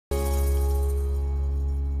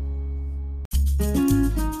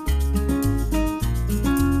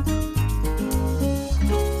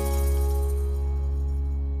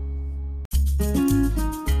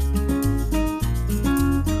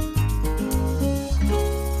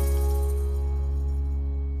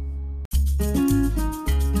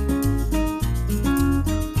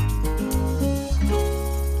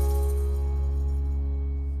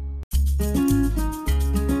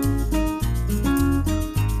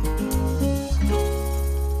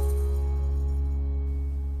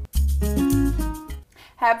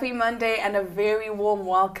Happy Monday and a very warm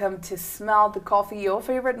welcome to Smell the Coffee, your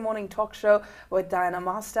favorite morning talk show with Diana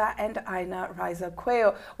Master and Aina Riza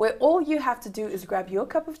Quayo, where all you have to do is grab your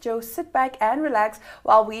cup of joe, sit back and relax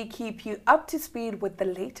while we keep you up to speed with the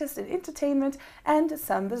latest in entertainment and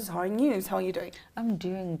some bizarre news. How are you doing? I'm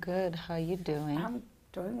doing good. How are you doing? I'm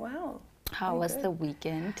doing well. How was the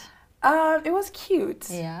weekend? It was cute.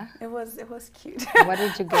 Yeah. It was cute. What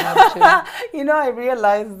did you get up to? You know, I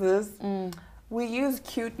realized this. We use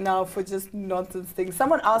cute now for just nonsense things.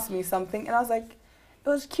 Someone asked me something, and I was like, "It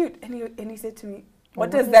was cute," and he said to me, "What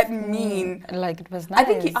does that mean?" Like it was nice. I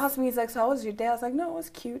think he asked me, he's like, "So how was your day?" I was like, "No, it was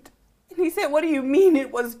cute." And he said, "What do you mean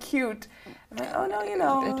it was cute?" I'm like, "Oh no, you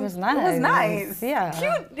know, It was nice. It was nice. Yeah.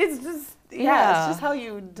 Cute. It's just it's just how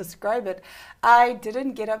you describe it." I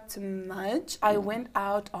didn't get up to much. I went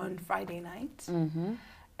out on Friday night.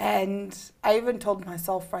 And I even told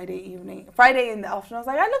myself Friday in the afternoon, I was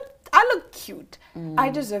like, I look cute. I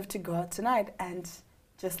deserve to go out tonight. And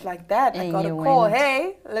just like that, I got a call.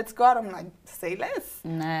 Hey, let's go out. I'm like, say less.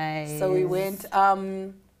 Nice. So we went.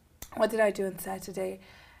 What did I do on Saturday?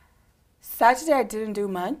 Saturday, I didn't do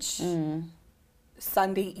much.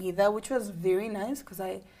 Sunday either, which was very nice because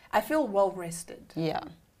I feel well rested. Yeah.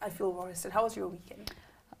 I feel well rested. How was your weekend?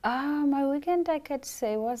 My weekend, I could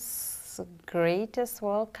say, was great as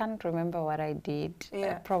well. Can't remember what I did. Yeah.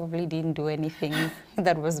 I probably didn't do anything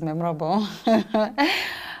that was memorable.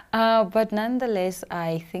 But nonetheless,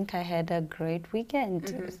 I think I had a great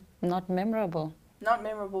weekend. Not memorable. Not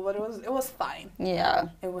memorable, but it was fine. Yeah.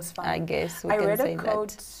 It was fine. I guess we I can read say a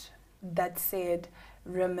quote that said,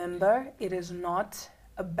 "Remember, it is not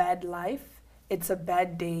a bad life, it's a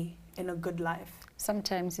bad day in a good life."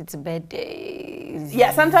 Sometimes it's bad days.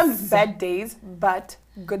 Yeah, sometimes it's bad days, but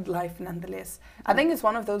good life nonetheless. I think it's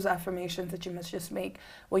one of those affirmations that you must just make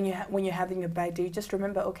when you're having a bad day. Just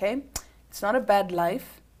remember, okay, it's not a bad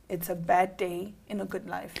life, it's a bad day in a good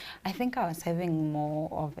life. I think I was having more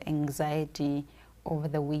of anxiety over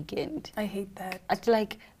the weekend. I hate that.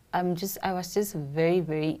 I was just very,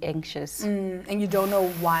 very anxious. And you don't know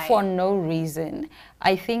why. For no reason.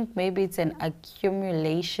 I think maybe it's an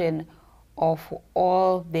accumulation of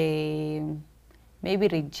all the maybe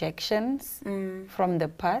rejections from the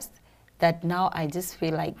past that now I just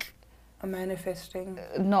feel like manifesting.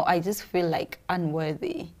 No, I just feel like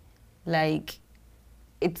unworthy. Like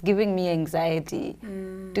it's giving me anxiety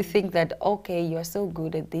to think that, okay, you're so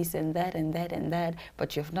good at this and that and that and that,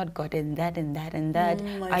 but you've not gotten that and that and that.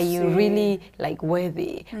 Are you really like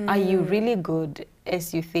worthy? Are you really good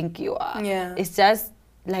as you think you are? Yeah. It's just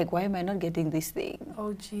like, why am I not getting this thing?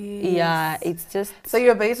 Oh, geez. Yeah, it's just... So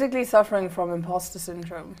you're basically suffering from imposter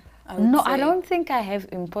syndrome. I don't think I have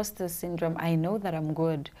imposter syndrome. I know that I'm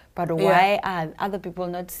good, but why are other people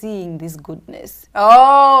not seeing this goodness?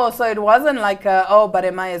 Oh, so it wasn't like, but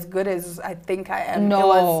am I as good as I think I am? No. It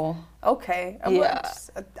was, okay. Yeah.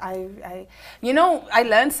 I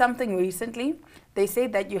learned something recently. They say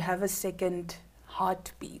that you have a second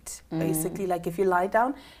heartbeat. Basically, like if you lie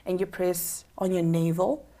down and you press on your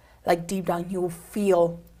navel, like deep down, you'll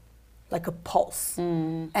feel like a pulse.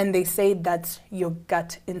 And they say that's your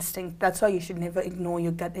gut instinct. That's why you should never ignore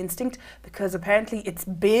your gut instinct, because apparently it's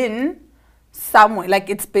been somewhere, like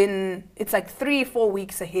it's like 3-4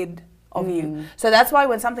 weeks ahead of you. So that's why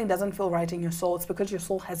when something doesn't feel right in your soul, it's because your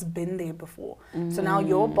soul has been there before. So now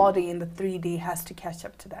your body in the 3D has to catch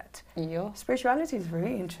up to that. Spirituality is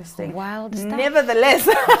very interesting. Wild stuff. Nevertheless,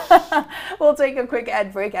 we'll take a quick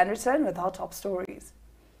ad break and return with our top stories.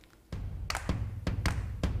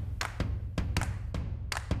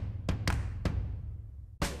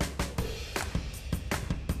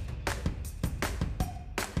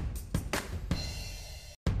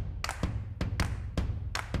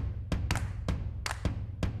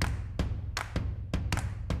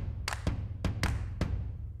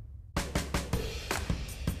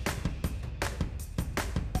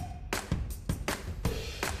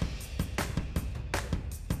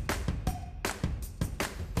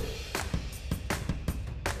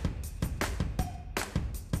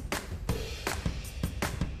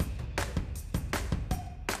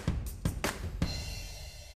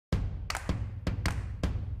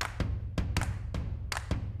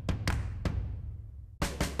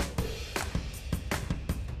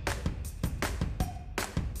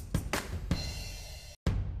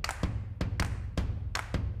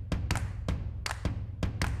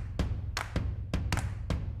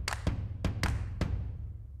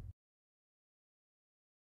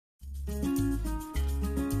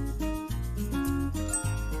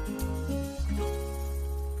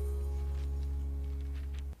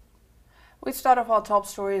 We start off our top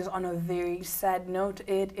stories on a very sad note.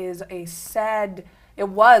 It It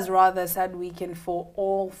was rather a sad weekend for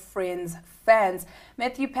all Friends fans.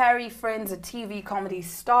 Matthew Perry, Friends, a TV comedy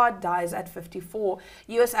star, dies at 54.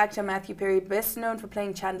 U.S. actor Matthew Perry, best known for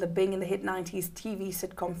playing Chandler Bing in the hit 90s TV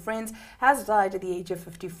sitcom Friends, has died at the age of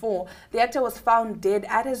 54. The actor was found dead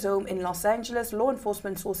at his home in Los Angeles, law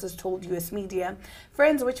enforcement sources told U.S. media.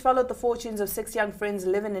 Friends, which followed the fortunes of 6 young friends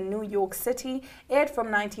living in New York City, aired from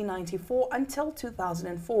 1994 until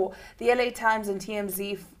 2004. The LA Times and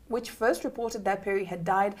TMZ, which first reported that Perry had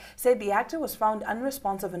died, said the actor was found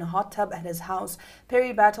unresponsive in a hot tub at his house.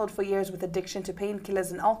 Perry battled for years with addiction to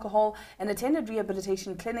painkillers and alcohol and attended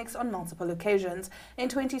rehabilitation clinics on multiple occasions. In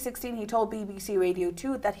 2016, he told BBC Radio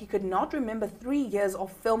 2 that he could not remember 3 years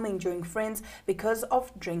of filming during Friends because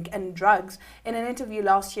of drink and drugs. In an interview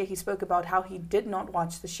last year, he spoke about how he did not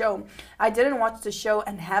watch the show. I didn't watch the show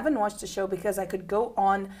and haven't watched the show because I could go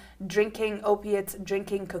on drinking opiates,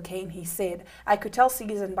 drinking cocaine, he said. I could tell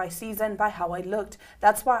season by season by how I looked.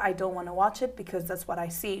 That's why I don't want to watch it, because that's what I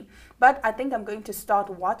see. But I think I'm going to start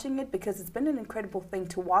watching it because it's been an incredible thing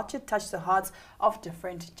to watch it touch the hearts of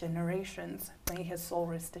different generations. May his soul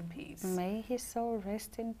rest in peace. May his soul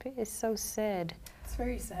rest in peace. So sad. It's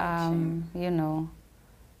very sad. You know,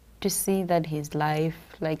 to see that his life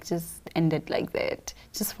like just ended like that,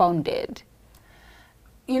 just found dead.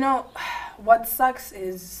 You know, what sucks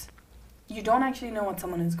is you don't actually know what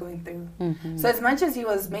someone is going through. So as much as he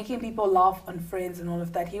was making people laugh on Friends and all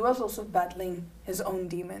of that, he was also battling his own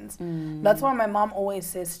demons. That's why my mom always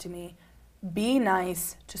says to me, be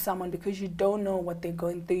nice to someone because you don't know what they're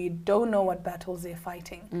going through. You don't know what battles they're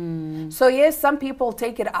fighting. So yes, some people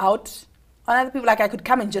take it out on other people. Like I could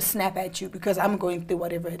come and just snap at you because I'm going through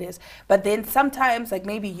whatever it is. But then sometimes like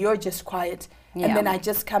maybe you're just quiet and then I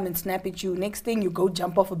just come and snap at you. Next thing you go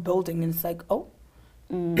jump off a building and it's like, oh.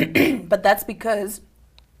 But that's because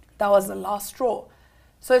that was the last straw.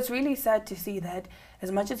 So it's really sad to see that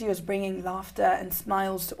as much as he was bringing laughter and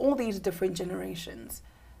smiles to all these different generations,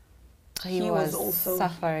 he was also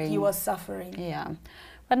suffering. He was suffering. Yeah.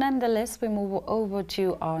 But nonetheless, we move over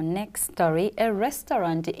to our next story. A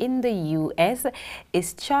restaurant in the U.S.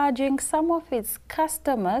 is charging some of its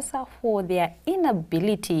customers for their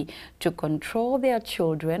inability to control their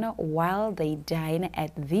children while they dine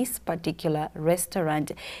at this particular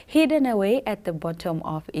restaurant. Hidden away at the bottom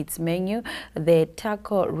of its menu, the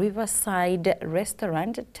Taco Riverside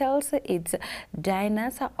restaurant tells its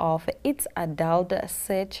diners of its adult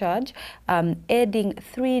surcharge, adding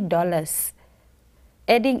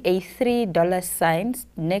a $3 sign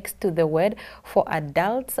next to the word for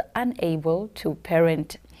adults unable to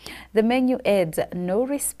parent. The menu adds no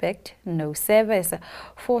respect, no service.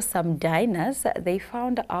 For some diners, they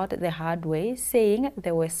found out the hard way, saying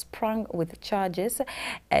they were sprung with charges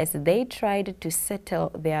as they tried to settle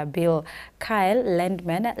their bill. Kyle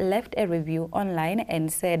Landman left a review online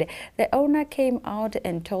and said, the owner came out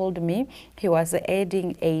and told me he was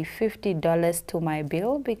adding a $50 to my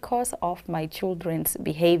bill because of my children's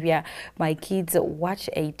behavior. My kids watched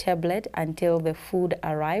a tablet until the food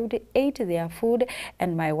arrived, ate their food,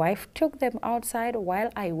 and my wife took them outside while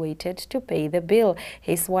I waited to pay the bill.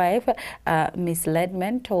 His wife, Miss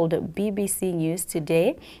Ledman, told BBC News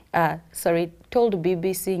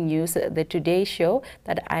the Today Show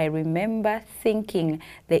that I remember thinking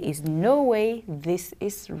there is no way this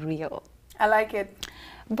is real. I like it.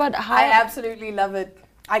 But I absolutely love it.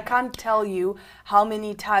 I can't tell you how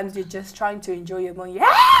many times you're just trying to enjoy your going,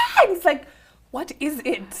 yeah! And it's like, what is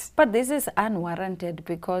it? But this is unwarranted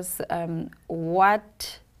because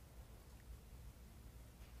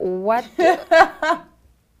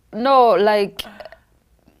no, like,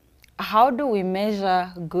 how do we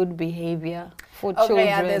measure good behavior for children? Okay,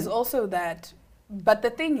 yeah, there's also that. But the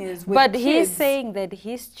thing is, with but kids, he's saying that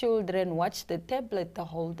his children watch the tablet the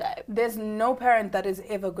whole time. There's no parent that is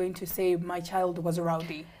ever going to say my child was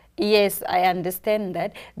rowdy. Yes, I understand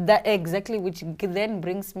that. That exactly, which then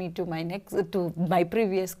brings me to my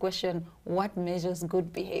previous question: what measures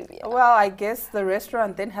good behavior? Well, I guess the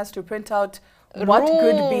restaurant then has to print out what rules.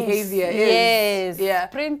 Good behavior is. Yes, yeah.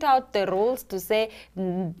 Print out the rules to say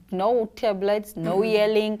no tablets, no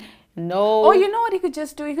yelling, no. Or you know what he could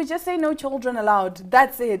just do? He could just say no children allowed.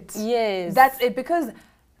 That's it. Yes. That's it. Because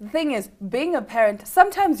the thing is, being a parent,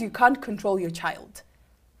 sometimes you can't control your child.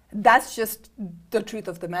 That's just the truth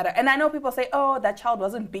of the matter. And I know people say, oh, that child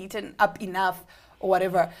wasn't beaten up enough or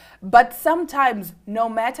whatever. But sometimes, no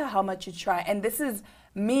matter how much you try, and this is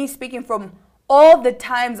me speaking from all the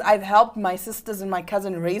times I've helped my sisters and my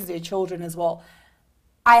cousin raise their children as well.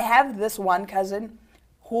 I have this one cousin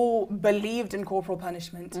who believed in corporal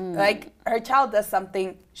punishment. Like, her child does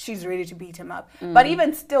something, she's ready to beat him up. But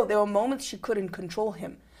even still, there were moments she couldn't control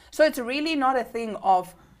him. So it's really not a thing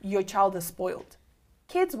of your child is spoiled.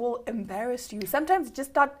 Kids will embarrass you. Sometimes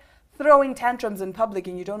just start throwing tantrums in public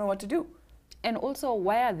and you don't know what to do. And also,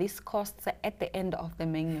 why are these costs at the end of the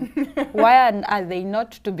menu? Why are they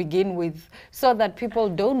not to begin with, so that people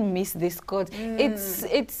don't miss this cost?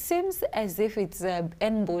 It seems as if it's an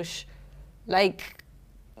ambush, like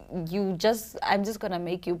I'm just gonna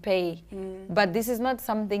make you pay. But this is not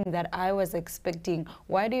something that I was expecting.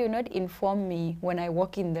 Why do you not inform me when I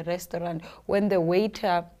walk in the restaurant, when the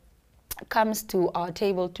waiter comes to our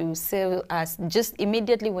table to serve us, just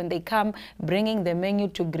immediately when they come bringing the menu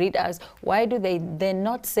to greet us? Why do they then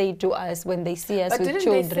not say to us when they see us with children? But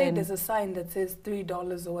didn't they say there's a sign that says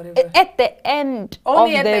 $3 or whatever? At the end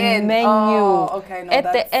Only of at the menu. Oh, okay, no,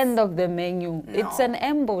 at the end of the menu. No. It's an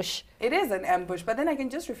ambush. It is an ambush, but then I can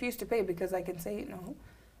just refuse to pay because I can say, no,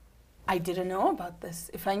 I didn't know about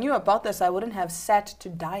this. If I knew about this, I wouldn't have sat to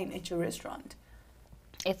dine at your restaurant.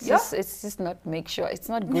 It's just not make sure. It's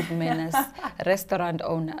not good manners, restaurant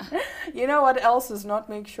owner. You know what else is not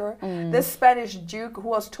make sure? This Spanish duke who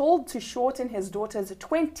was told to shorten his daughter's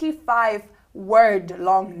 25-word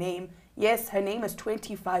long name. Yes, her name is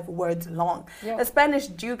 25 words long. Yeah. The Spanish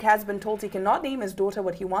duke has been told he cannot name his daughter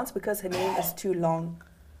what he wants because her name is too long.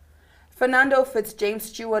 Fernando Fitzjames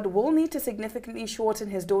Stewart will need to significantly shorten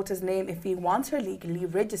his daughter's name if he wants her legally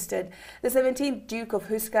registered. The 17th Duke of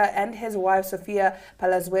Huesca and his wife Sofia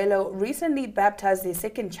Palazuelo recently baptized their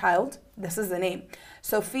second child. This is the name: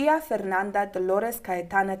 Sofia Fernanda Dolores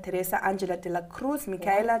Cayetana Teresa Angela de la Cruz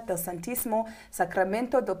Micaela del Santísimo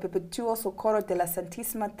Sacramento do Perpetuo Socorro de la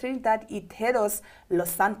Santísima Trinidad y Todos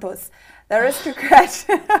los Santos. The aristocrat,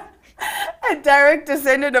 a direct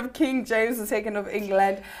descendant of King James II of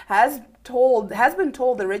England, has been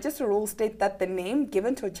told the register rules state that the name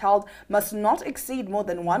given to a child must not exceed more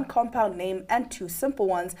than one compound name and two simple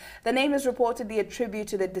ones. The name is reportedly a tribute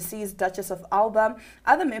to the deceased Duchess of Alba,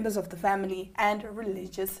 other members of the family, and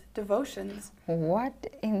religious devotions. What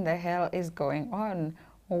in the hell is going on?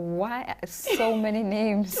 Why so many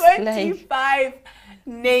names? 25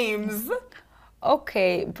 names.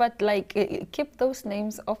 Okay, but like keep those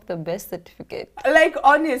names off the birth certificate. Like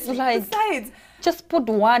honestly, Like, besides, just put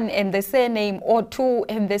one and the surname, or two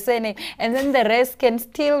and the surname, and then the rest can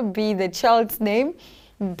still be the child's name,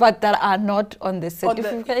 but that are not on the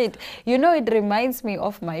certificate. You know, it reminds me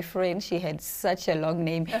of my friend. She had such a long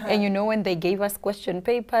name. And you know, when they gave us question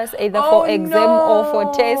papers, either for exam or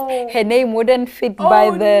for test, her name wouldn't fit by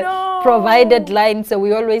the provided line. So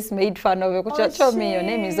we always made fun of her. Show me, your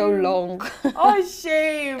name is so long. Oh,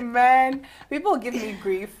 shame, man. People give me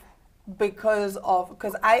grief because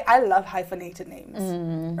I love hyphenated names,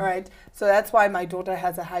 right? So that's why my daughter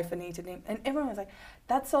has a hyphenated name. And everyone was like,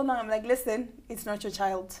 that's so long. I'm like, listen, it's not your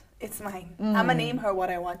child. It's mine. I'm going to name her what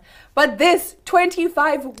I want. But this,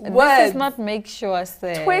 25 words. This is not make sure,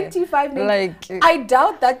 sir. 25 names. Like, I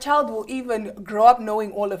doubt that child will even grow up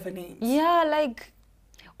knowing all of her names. Yeah, like,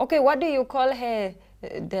 okay, what do you call her?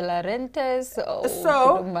 De la Rentes?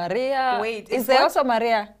 So, Maria? Wait. Is there also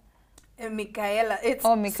Maria? Micaela. It's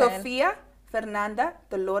Micaela. Sofia, Fernanda,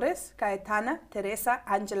 Dolores, Cayetana, Teresa,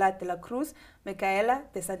 Angela de la Cruz, Micaela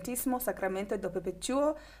de Santísimo Sacramento do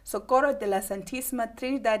Perpetuo Socorro de la Santísima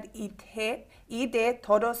Trinidad y de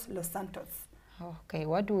Todos los Santos. Okay,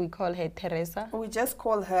 what do we call her? Teresa? We just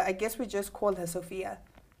call her, I guess we just call her Sofia.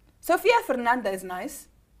 Sofia Fernanda is nice.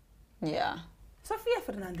 Yeah. Sofia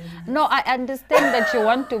Fernanda is nice. No, I understand that you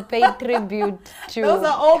want to pay tribute to... Those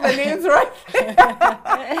are all the names right there.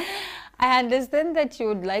 I understand that you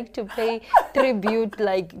would like to pay tribute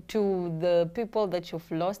like to the people that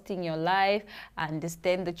you've lost in your life. I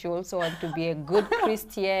understand that you also want to be a good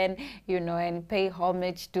Christian, you know, and pay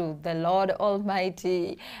homage to the Lord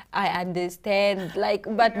Almighty. I understand, like,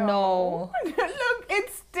 but no. Look,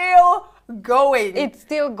 it's still going. It's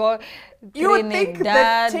still going. You would think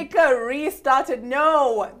the ticker restarted.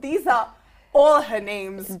 No, these are all her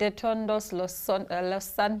names. De Todos los Santos. Los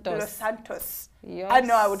Santos. Yes. I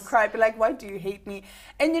know I would cry, but like, why do you hate me?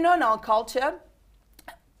 And you know, in our culture,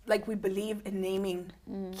 like we believe in naming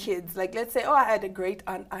kids. Like, let's say, oh, I had a great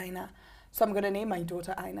aunt Aina, so I'm going to name my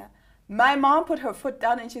daughter Aina. My mom put her foot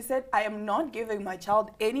down and she said, I am not giving my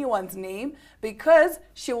child anyone's name because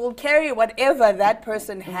she will carry whatever that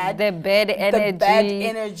person had. The bad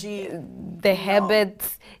energy. The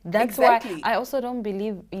habits. That's exactly. why I also don't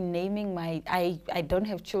believe in naming I don't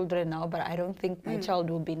have children now, but I don't think my child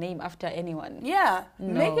will be named after anyone. Yeah.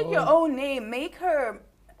 No. Make it your own name. Make her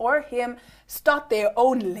or him start their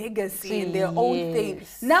own legacy and their own thing.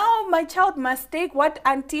 Now my child must take what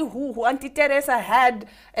Auntie Teresa had,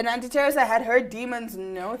 and Auntie Teresa had her demons.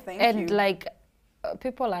 No, thank you. And like,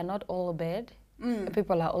 people are not all bad.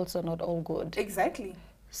 people are also not all good. Exactly.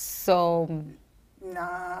 So,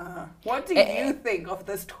 nah. What do you think of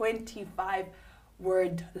this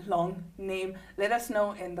 25-word long name? Let us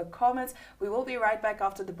know in the comments. We will be right back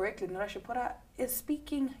after the break. Lenora Shipura is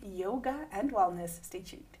speaking yoga and wellness. Stay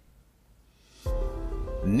tuned.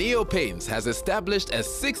 Neo Paints has established a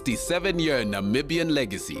 67-year Namibian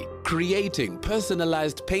legacy, creating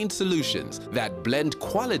personalized paint solutions that blend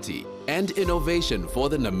quality and innovation for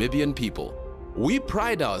the Namibian people. We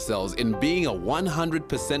pride ourselves in being a 100%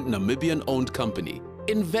 Namibian-owned company,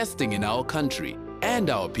 investing in our country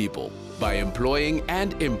and our people by employing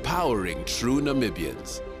and empowering true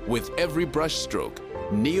Namibians. With every brushstroke,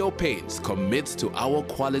 Neo Paints commits to our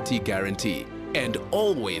quality guarantee and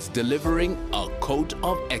always delivering a coat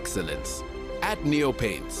of excellence. At Neo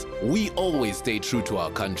Paints, we always stay true to our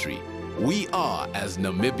country. We are as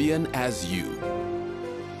Namibian as you.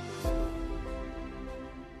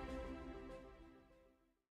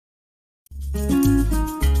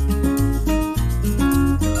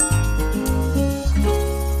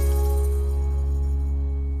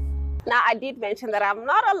 Now, I did mention that I'm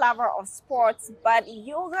not a lover of sports, but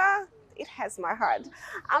yoga, it has my heart.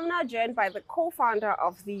 I'm now joined by the co-founder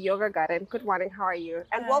of the Yoga Garden. Good morning, how are you?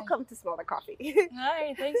 And welcome to Smell the Coffee.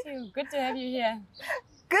 Hi, thank you. Good to have you here.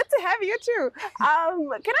 Good to have you too. Can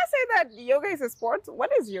I say that yoga is a sport?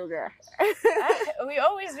 What is yoga? We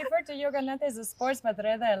always refer to yoga not as a sport, but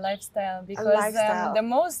rather a lifestyle. Because lifestyle. The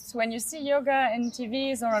most, when you see yoga in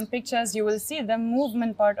TVs or on pictures, you will see the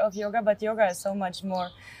movement part of yoga, but yoga is so much more.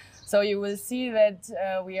 So you will see that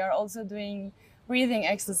we are also doing breathing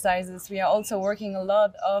exercises. We are also working a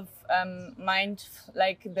lot of mind,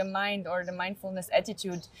 like the mind or the mindfulness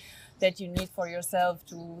attitude that you need for yourself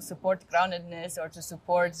to support groundedness or to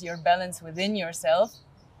support your balance within yourself.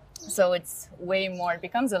 So it's way more, it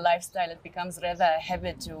becomes a lifestyle, it becomes rather a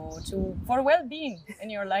habit for well-being in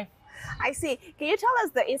your life. I see. Can you tell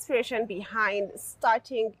us the inspiration behind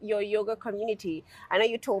starting your yoga community? I know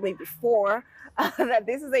you told me before that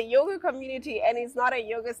this is a yoga community and it's not a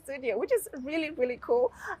yoga studio, which is really, really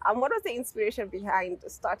cool. What was the inspiration behind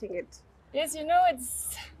starting it? Yes, you know,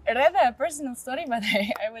 it's rather a personal story, but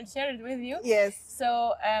I will share it with you. Yes.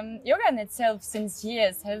 So yoga in itself since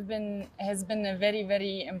years has been a very,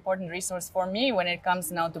 very important resource for me when it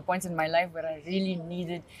comes now to points in my life where I really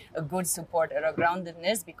needed a good support or a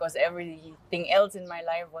groundedness because everything else in my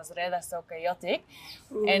life was rather so chaotic.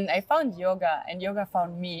 And I found yoga and yoga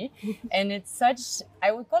found me. And it's such,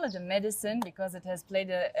 I would call it a medicine because it has played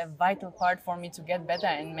a vital part for me to get better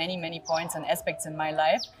in many, many points and aspects in my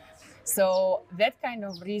life. So that kind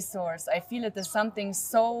of resource, I feel it is something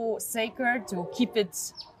so sacred to keep it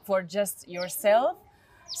for just yourself.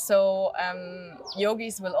 So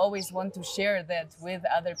yogis will always want to share that with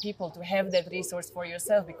other people, to have that resource for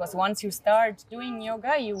yourself. Because once you start doing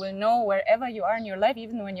yoga, you will know wherever you are in your life,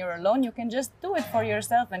 even when you're alone, you can just do it for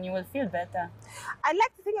yourself and you will feel better. I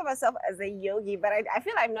like to think of myself as a yogi, but I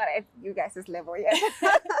feel I'm not at you guys' level yet.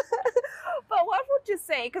 But what would you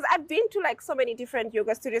say? Because I've been to like so many different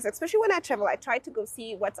yoga studios, especially when I travel. I try to go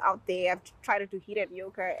see what's out there. I've tried to do heated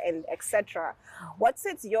yoga and etc. What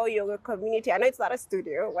sets your yoga community? I know it's not a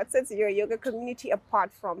studio. What sets your yoga community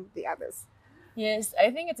apart from the others? Yes,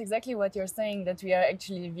 I think it's exactly what you're saying, that we are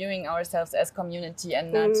actually viewing ourselves as community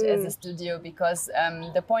and not as a studio, because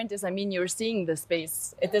the point is, I mean, you're seeing the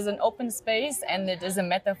space. It is an open space and it is a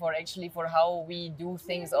metaphor actually for how we do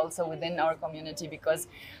things also within our community, because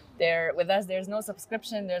with us, there's no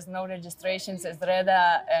subscription, there's no registrations. It's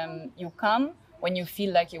rather you come when you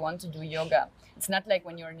feel like you want to do yoga. It's not like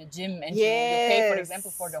when you're in a gym and you pay, for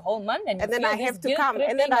example, for the whole month and then I have to come.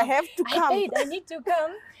 And then I have to come. I paid, I need to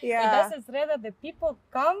come. Yeah. With us, it's rather the people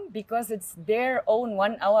come because it's their own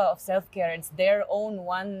 1 hour of self-care. It's their own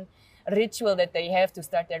one ritual that they have to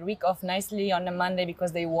start their week off nicely on a Monday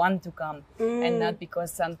because they want to come and not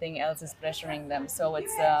because something else is pressuring them. So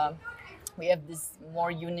it's we have this more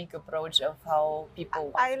unique approach of how people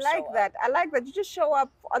want I to like show that. up. I like that you just show up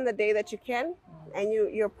on the day that you can and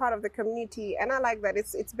you're part of the community. And I like that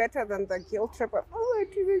it's better than the guilt trip of, oh,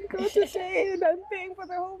 I didn't go today and I'm paying for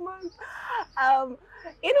the whole month.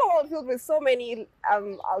 In a world filled with so many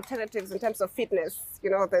alternatives in terms of fitness, you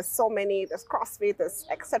know, there's CrossFit, there's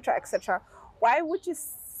etc., etc. Why would you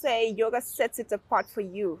say yoga sets it apart for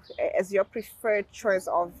you as your preferred choice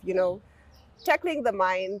of, you know, tackling the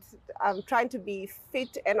mind, trying to be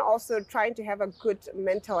fit and also trying to have a good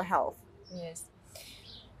mental health? Yes.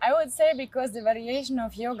 I would say because the variation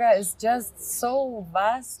of yoga is just so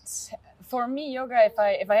vast. For me, yoga,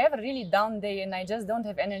 if I have a really down day and I just don't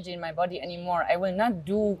have energy in my body anymore, I will not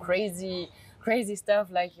do crazy crazy stuff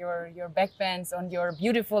like your back bends on your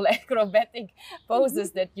beautiful acrobatic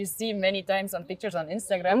poses that you see many times on pictures on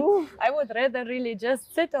Instagram. I would rather really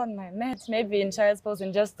just sit on my mat, maybe in child's pose,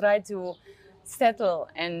 and just try to settle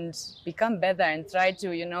and become better and try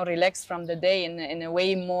to, you know, relax from the day in a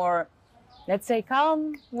way more, let's say,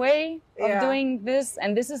 calm way of doing this.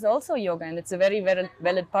 And this is also yoga, and it's a very, very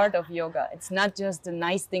valid part of yoga. It's not just the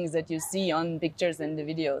nice things that you see on pictures and the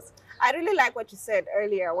videos. I really like what you said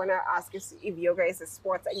earlier when I asked you if yoga is a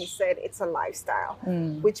sport, and you said it's a lifestyle,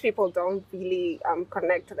 which people don't really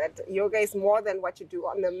connect to that. Yoga is more than what you do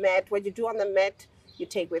on the mat. What you do on the mat, you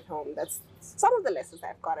take with home. That's some of the lessons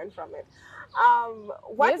I've gotten from it.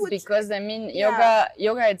 Yes, because I mean,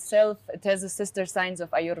 yoga itself, it has a sister science of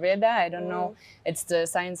Ayurveda. I don't know, it's the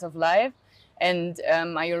science of life, and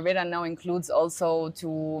Ayurveda now includes also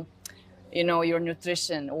to, you know, your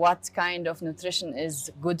nutrition. What kind of nutrition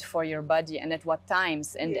is good for your body, and at what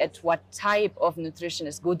times, and at what type of nutrition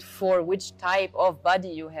is good for which type of body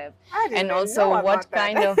you have, and also what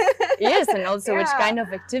kind of and also which kind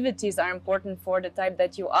of activities are important for the type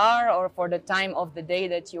that you are, or for the time of the day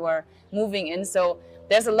that you are moving in. So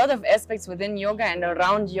there's a lot of aspects within yoga and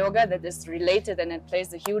around yoga that is related, and it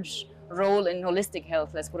plays a huge role in holistic health,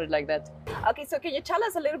 let's put it like that. Okay, so can you tell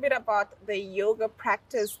us a little bit about the yoga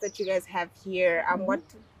practice that you guys have here? What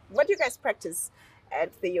do you guys practice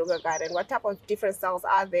at the yoga garden? What type of different styles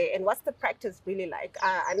are there, and what's the practice really like?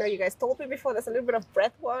 I know you guys told me before there's a little bit of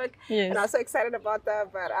breath work, and I'm so excited about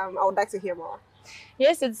that, but I would like to hear more.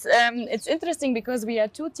 Yes, it's interesting because we are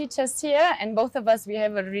two teachers here, and both of us, we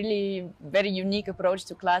have a really very unique approach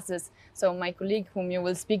to classes. So my colleague, whom you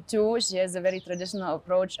will speak to, she has a very traditional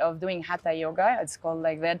approach of doing Hatha yoga. It's called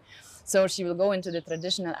like that. So she will go into the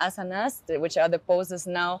traditional asanas, which are the poses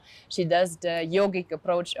now. She does the yogic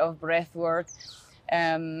approach of breath work.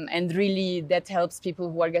 And really that helps people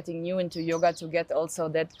who are getting new into yoga to get also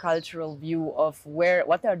that cultural view of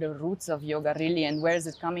what are the roots of yoga really, and where is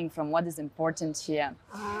it coming from, what is important here.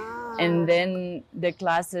 And then the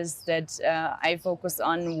classes that I focus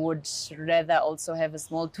on would rather also have a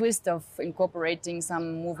small twist of incorporating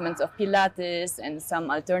some movements of Pilates and some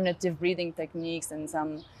alternative breathing techniques and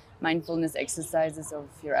some mindfulness exercises of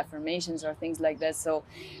your affirmations or things like that. So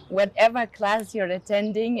whatever class you're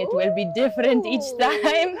attending, it will be different each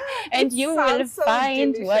time, and you will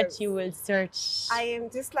find what you will search. I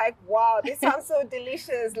am just like, wow, this sounds so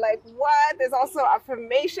delicious. Like, what? There's also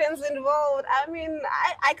affirmations involved. I mean,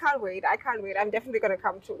 I can't wait. I can't wait. I'm definitely going to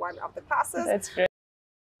come to one of the classes. That's great.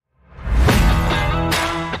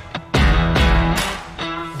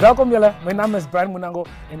 Welkom julle, mijn naam is Brian Munango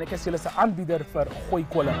en ik is jullie aanbieder voor Gooi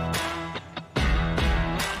Kolen.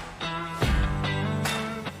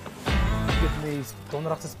 Dit is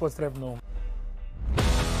donderdagse sportstrip nou.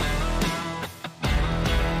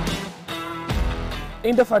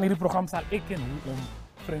 Einde van hierdie programma zal ik en hoe om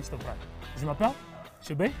Frans te praten. Je m'appelle?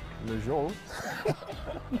 Je bent? Le Jean.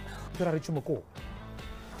 Je gaat je me kool.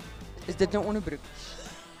 Is dit nou onderbroek?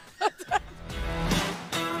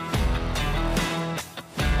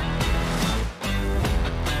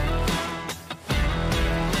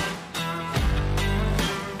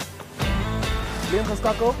 Blijf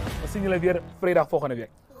geschakeld, we zien jullie weer vrijdag volgende week.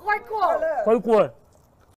 Gooi kolen! Gooi kolen!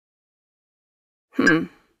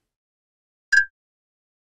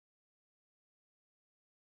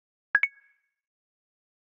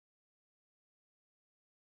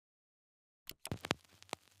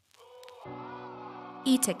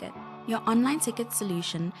 eTicket, your online ticket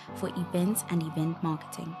solution for events and event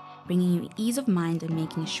marketing, bringing you ease of mind and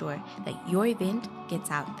making sure that your event gets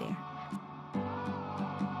out there.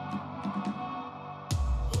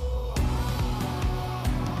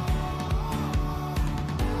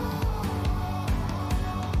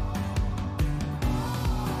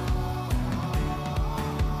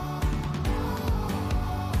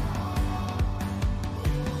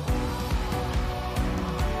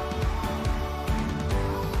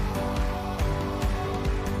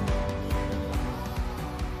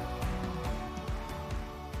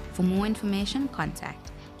 For more information,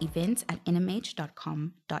 contact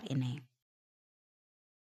events@nhh.com.na.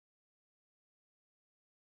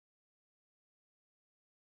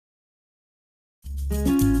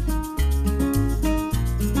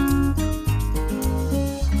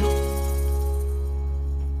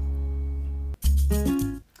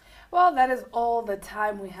 Well, that is all the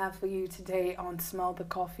time we have for you today on Smell the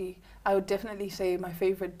Coffee. I would definitely say my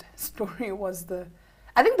favorite story was the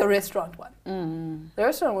I think the restaurant one. The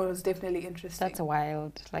restaurant one was definitely interesting. That's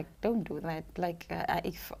wild. Like, don't do that. Like,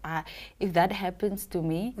 if that happens to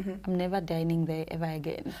me, I'm never dining there ever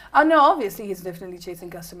again. Oh no, obviously he's definitely chasing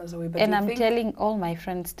customers away. But And I'm telling all my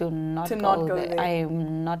friends to not go there. there. I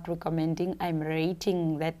am not recommending. I'm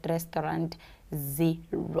rating that restaurant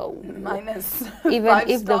 0. Minus Even 5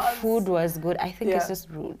 if the stars. food was good, I think Yeah. it's just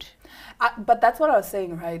rude. But that's what I was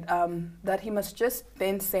saying, right? That he must just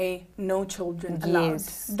then say no children allowed.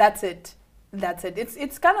 Yes. That's it. That's it.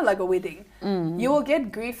 It's kind of like a wedding. You will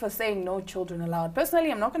get grief for saying no children allowed.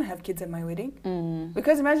 Personally, I'm not going to have kids at my wedding.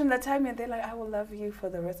 Because imagine that time and they're like, I will love you for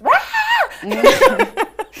the rest.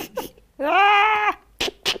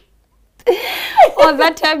 Or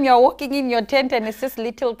that time you're walking in your tent and it's just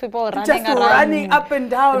little people running Just around. running up and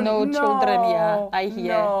down. No children, yeah, I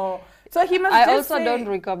hear. No. So he must I just also say, don't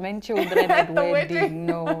recommend children at the wedding, wedding.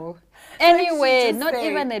 no. he Anyway, should not say-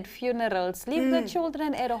 even at funerals. Leave the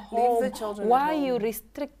children at home. the children Why at are you home.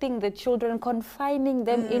 restricting the children, confining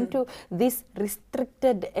them into this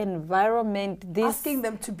restricted environment? This asking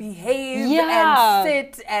them to behave Yeah. and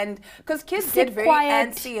sit, and because kids Sit get very quiet.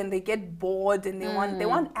 antsy and they get bored and they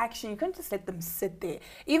want action. You can't just let them sit there,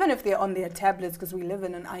 even if they're on their tablets, because we live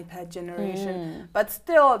in an iPad generation. But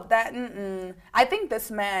still, that I think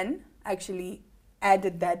this man actually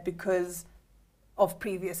added that because of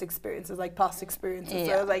previous experiences, like past experiences. So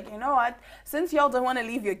I Yeah. was like, you know what? Since y'all don't want to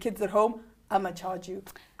leave your kids at home, I'ma charge you.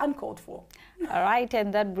 Uncalled for. All right,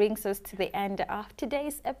 and that brings us to the end of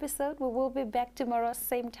today's episode. We will be back tomorrow,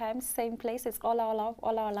 same time, same place. It's all our love,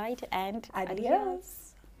 all our light, and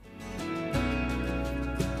Adios.